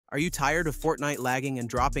Are you tired of Fortnite lagging and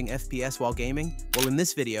dropping FPS while gaming? Well, in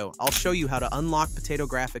this video, I'll show you how to unlock potato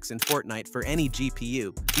graphics in Fortnite for any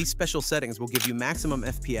GPU. These special settings will give you maximum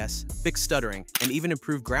FPS, fix stuttering, and even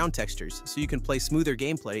improve ground textures so you can play smoother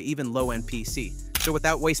gameplay even low-end PC. So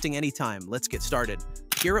without wasting any time, let's get started.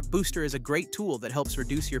 Gear Up Booster is a great tool that helps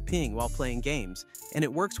reduce your ping while playing games, and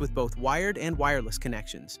it works with both wired and wireless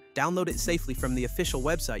connections. Download it safely from the official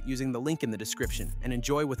website using the link in the description, and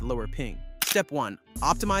enjoy with lower ping. Step 1.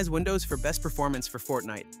 Optimize Windows for best performance for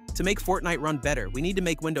Fortnite. To make Fortnite run better, we need to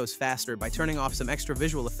make Windows faster by turning off some extra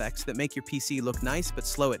visual effects that make your PC look nice but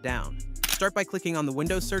slow it down. Start by clicking on the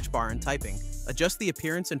Windows search bar and typing. Adjust the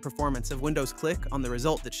appearance and performance of Windows. Click on the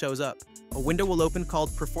result that shows up. A window will open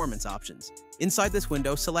called Performance Options. Inside this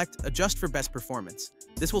window, select Adjust for Best Performance.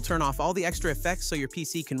 This will turn off all the extra effects so your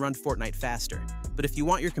PC can run Fortnite faster. But if you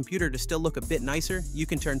want your computer to still look a bit nicer, you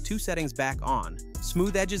can turn two settings back on.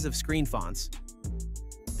 Smooth edges of screen fonts.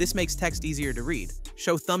 This makes text easier to read.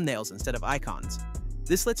 Show thumbnails instead of icons.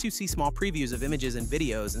 This lets you see small previews of images and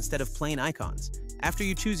videos instead of plain icons. After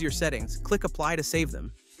you choose your settings, click Apply to save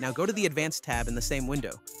them. Now go to the Advanced tab in the same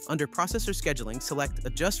window. Under Processor Scheduling, select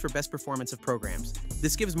Adjust for Best Performance of Programs.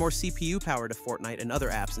 This gives more CPU power to Fortnite and other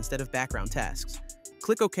apps instead of background tasks.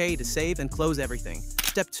 Click OK to save and close everything.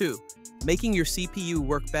 Step 2. Making your CPU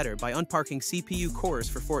work better by unparking CPU cores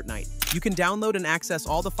for Fortnite. You can download and access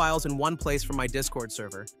all the files in one place from my Discord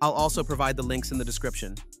server. I'll also provide the links in the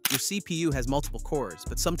description. Your CPU has multiple cores,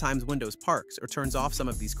 but sometimes Windows parks or turns off some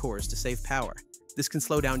of these cores to save power. This can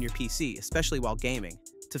slow down your PC, especially while gaming.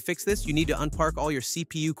 To fix this, you need to unpark all your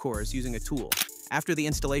CPU cores using a tool. After the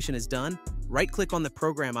installation is done, right-click on the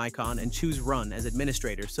program icon and choose Run as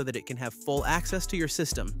administrator so that it can have full access to your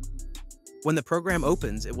system. When the program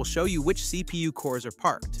opens, it will show you which CPU cores are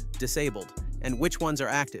parked, disabled, and which ones are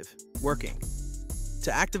active, working.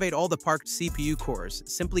 To activate all the parked CPU cores,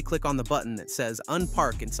 simply click on the button that says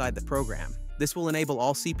Unpark inside the program. This will enable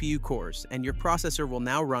all CPU cores, and your processor will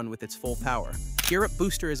now run with its full power. Gear Up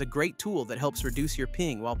Booster is a great tool that helps reduce your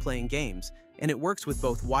ping while playing games, and it works with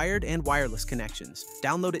both wired and wireless connections.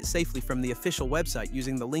 Download it safely from the official website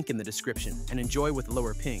using the link in the description, and enjoy with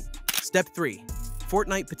lower ping. Step 3.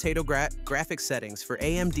 Fortnite Potato Graphics Settings for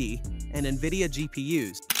AMD and NVIDIA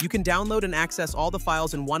GPUs. You can download and access all the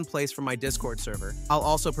files in one place from my Discord server. I'll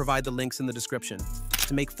also provide the links in the description.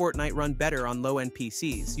 To make Fortnite run better on low-end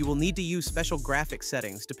PCs, you will need to use special graphics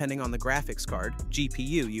settings depending on the graphics card,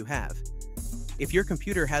 GPU, you have. If your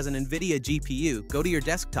computer has an NVIDIA GPU, go to your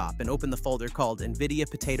desktop and open the folder called NVIDIA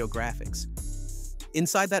Potato Graphics.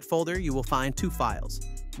 Inside that folder, you will find two files.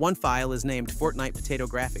 One file is named Fortnite Potato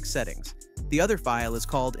Graphics Settings. The other file is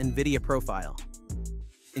called NVIDIA Profile.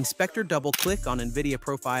 Inspector double-click on NVIDIA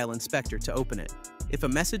Profile Inspector to open it. If a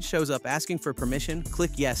message shows up asking for permission,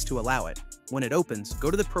 click Yes to allow it. When it opens, go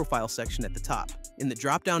to the Profile section at the top. In the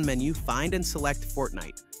drop-down menu, find and select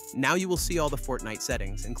Fortnite. Now you will see all the Fortnite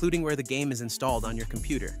settings, including where the game is installed on your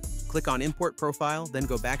computer. Click on Import Profile, then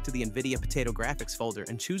go back to the NVIDIA Potato Graphics folder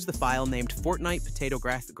and choose the file named Fortnite Potato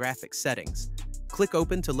Graphics Settings. Click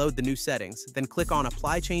Open to load the new settings, then click on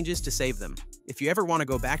Apply Changes to save them. If you ever want to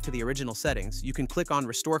go back to the original settings, you can click on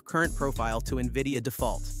Restore Current Profile to NVIDIA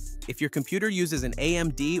Default. If your computer uses an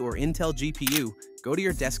AMD or Intel GPU, go to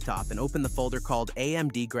your desktop and open the folder called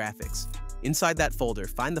AMD Graphics. Inside that folder,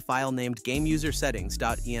 find the file named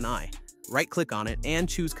GameUserSettings.ini. Right-click on it and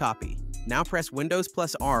choose Copy. Now press Windows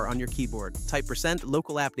plus R on your keyboard, type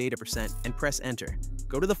 %local app data %, and press Enter.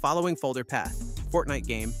 Go to the following folder path: Fortnite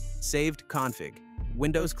Game, Saved Config,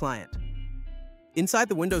 Windows Client. Inside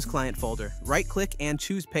the Windows Client folder, right-click and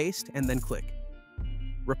choose Paste, and then click.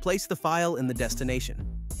 Replace the file in the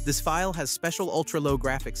destination. This file has special ultra-low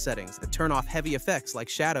graphics settings that turn off heavy effects like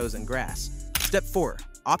shadows and grass. Step 4.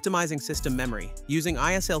 Optimizing system memory. Using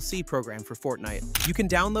ISLC program for Fortnite. You can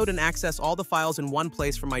download and access all the files in one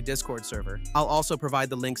place from my Discord server. I'll also provide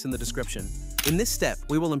the links in the description. In this step,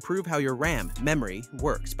 we will improve how your RAM, memory,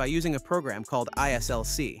 works by using a program called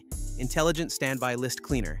ISLC, Intelligent Standby List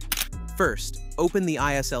Cleaner. First, open the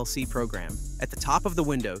ISLC program. At the top of the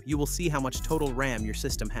window, you will see how much total RAM your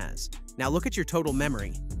system has. Now look at your total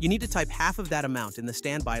memory. You need to type half of that amount in the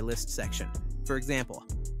standby list section. For example,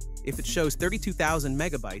 if it shows 32,000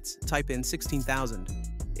 megabytes, type in 16,000.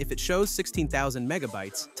 If it shows 16,000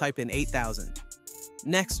 megabytes, type in 8,000.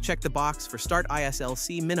 Next, check the box for Start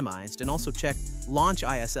ISLC Minimized and also check Launch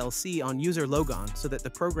ISLC on User Logon so that the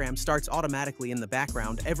program starts automatically in the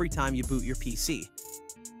background every time you boot your PC.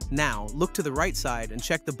 Now, look to the right side and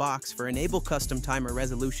check the box for Enable Custom Timer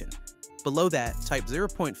Resolution. Below that, type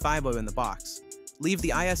 0.50 in the box. Leave the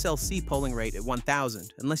ISLC polling rate at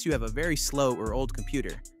 1000 unless you have a very slow or old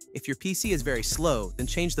computer. If your PC is very slow, then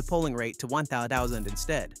change the polling rate to 1000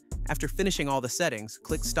 instead. After finishing all the settings,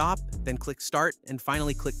 click Stop, then click Start, and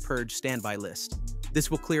finally click Purge Standby List.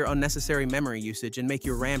 This will clear unnecessary memory usage and make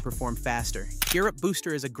your RAM perform faster. GearUp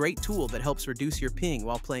Booster is a great tool that helps reduce your ping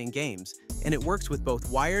while playing games, and it works with both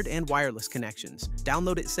wired and wireless connections.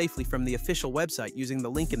 Download it safely from the official website using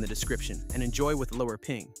the link in the description and enjoy with lower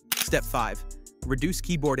ping. Step 5. Reduce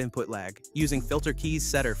keyboard input lag using Filter Keys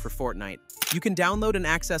Setter for Fortnite. You can download and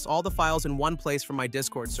access all the files in one place from my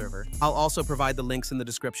Discord server. I'll also provide the links in the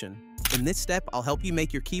description. In this step, I'll help you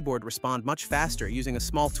make your keyboard respond much faster using a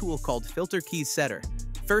small tool called Filter Keys Setter.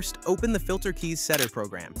 First, open the Filter Keys Setter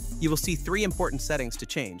program. You will see 3 important settings to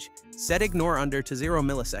change. Set Ignore Under to 0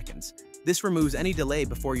 milliseconds. This removes any delay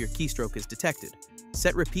before your keystroke is detected.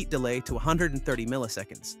 Set Repeat Delay to 130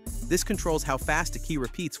 milliseconds. This controls how fast a key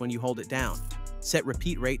repeats when you hold it down. Set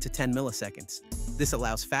Repeat Rate to 10 milliseconds. This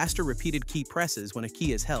allows faster repeated key presses when a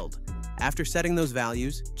key is held. After setting those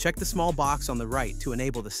values, check the small box on the right to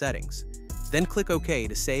enable the settings. Then click OK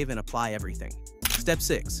to save and apply everything. Step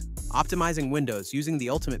 6. Optimizing Windows using the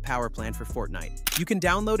Ultimate Power Plan for Fortnite. You can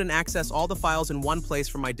download and access all the files in one place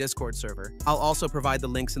from my Discord server. I'll also provide the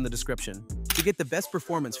links in the description. To get the best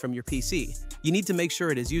performance from your PC, you need to make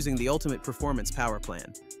sure it is using the Ultimate Performance Power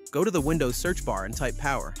Plan. Go to the Windows search bar and type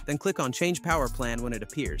Power, then click on Change Power Plan when it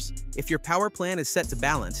appears. If your power plan is set to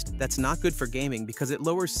Balanced, that's not good for gaming because it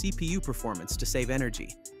lowers CPU performance to save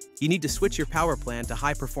energy. You need to switch your power plan to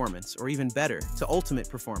High Performance, or even better, to Ultimate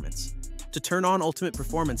Performance. To turn on Ultimate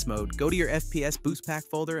Performance mode, go to your FPS Boost Pack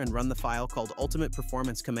folder and run the file called Ultimate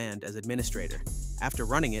Performance Command as administrator. After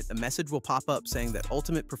running it, a message will pop up saying that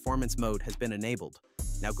Ultimate Performance mode has been enabled.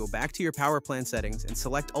 Now go back to your power plan settings and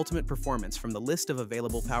select Ultimate Performance from the list of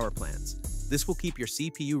available power plans. This will keep your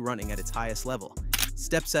CPU running at its highest level.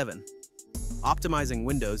 Step 7. Optimizing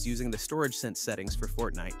Windows using the Storage Sense settings for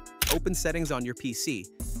Fortnite. Open Settings on your PC,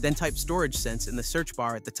 then type Storage Sense in the search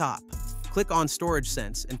bar at the top. Click on Storage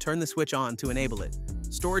Sense and turn the switch on to enable it.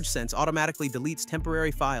 Storage Sense automatically deletes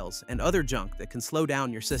temporary files and other junk that can slow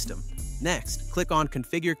down your system. Next, click on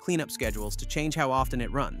Configure Cleanup Schedules to change how often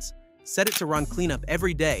it runs. Set it to run cleanup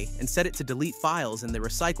every day and set it to delete files in the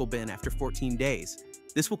recycle bin after 14 days.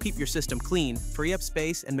 This will keep your system clean, free up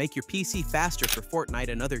space, and make your PC faster for Fortnite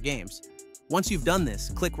and other games. Once you've done this,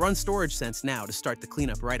 click Run Storage Sense now to start the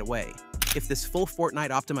cleanup right away. If this full Fortnite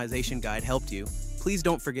optimization guide helped you, please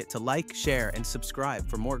don't forget to like, share, and subscribe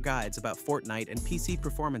for more guides about Fortnite and PC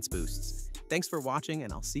performance boosts. Thanks for watching,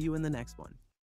 and I'll see you in the next one.